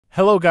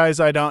Hello guys,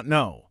 I don't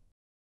know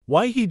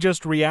why he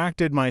just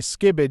reacted my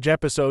skibbage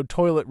episode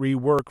toilet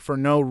rework for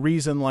no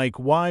reason, like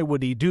why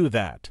would he do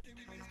that?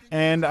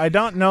 And I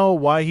don't know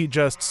why he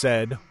just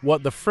said,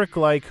 what the frick,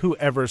 like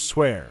whoever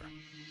swear.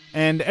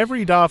 And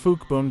every da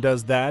boom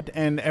does that,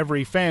 and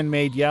every fan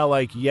made yeah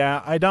like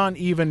yeah, I don't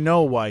even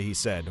know why he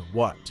said,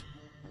 what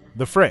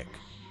the frick.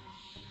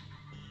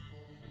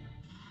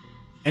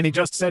 And he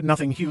just said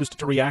nothing used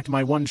to react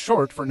my one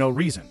short for no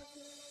reason.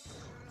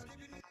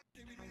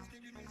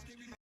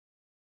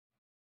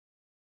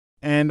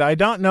 And I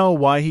don't know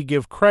why he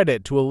give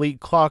credit to Elite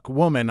Clock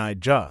Woman, I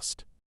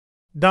just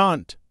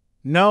don't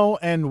know,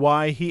 and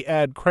why he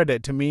add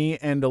credit to me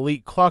and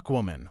Elite Clock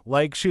Woman,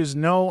 like she's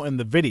no in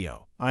the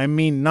video. I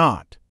mean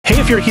not. Hey,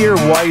 if you're here,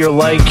 why you're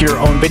like your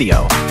own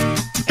video?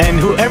 And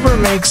whoever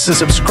makes a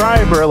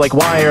subscriber, like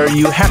why are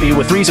you happy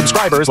with 3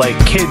 subscribers? Like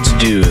kids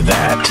do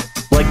that.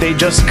 Like they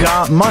just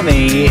got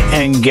money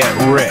and get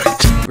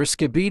ripped.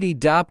 Skibidi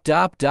dop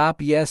dop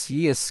dop yes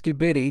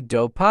skibidi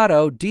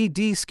dopato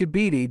dd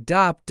skibidi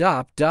dop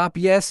dop dop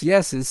yes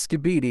is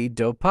skibidi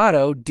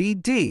dopato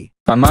dd.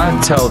 I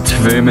might tell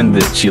Tvuman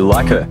that you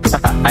like her.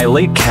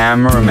 Elite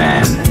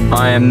cameraman.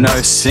 I am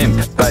no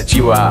simp, but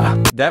you are.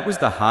 That was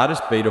the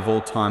hardest beat of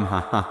all time, ha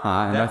ha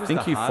ha, and I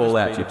think you fall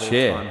out your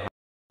chair.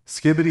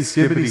 Skibbity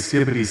skibbity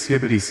skibbity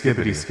skibbity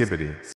skibbity skibbity.